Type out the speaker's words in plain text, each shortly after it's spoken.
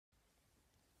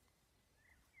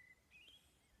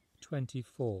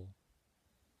24.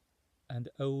 An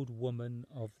Old Woman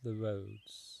of the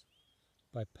Roads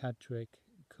by Padraic,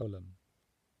 Colum.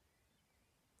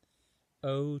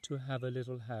 Oh, to have a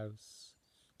little house,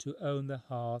 to own the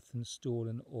hearth and stool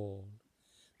and all,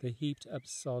 the heaped up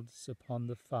sods upon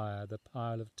the fire, the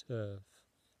pile of turf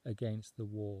against the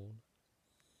wall.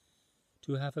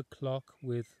 To have a clock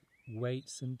with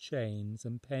weights and chains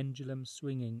and pendulum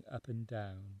swinging up and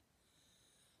down,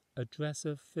 a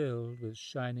dresser filled with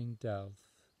shining delph,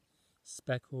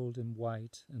 speckled in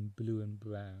white and blue and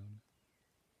brown.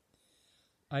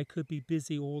 I could be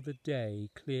busy all the day,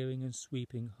 clearing and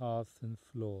sweeping hearth and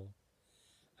floor,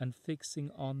 and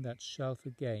fixing on that shelf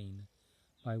again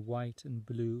my white and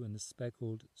blue and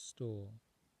speckled store.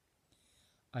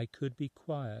 I could be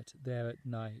quiet there at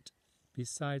night,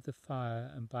 beside the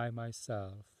fire and by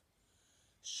myself,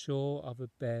 sure of a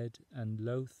bed and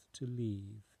loath to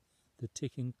leave the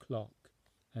ticking clock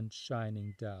and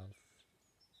shining delph.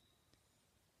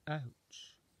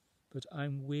 Ouch! But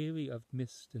I'm weary of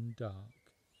mist and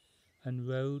dark, and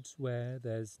roads where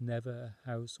there's never a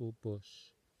house or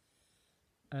bush,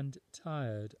 and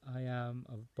tired I am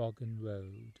of bog and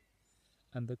road,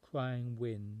 and the crying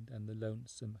wind and the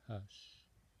lonesome hush.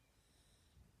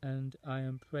 And I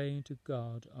am praying to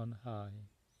God on high,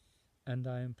 and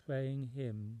I am praying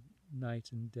Him night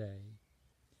and day,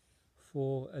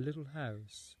 for a little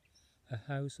house, a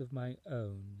house of my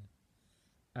own,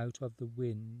 out of the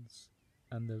winds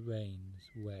and the rain's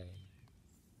way.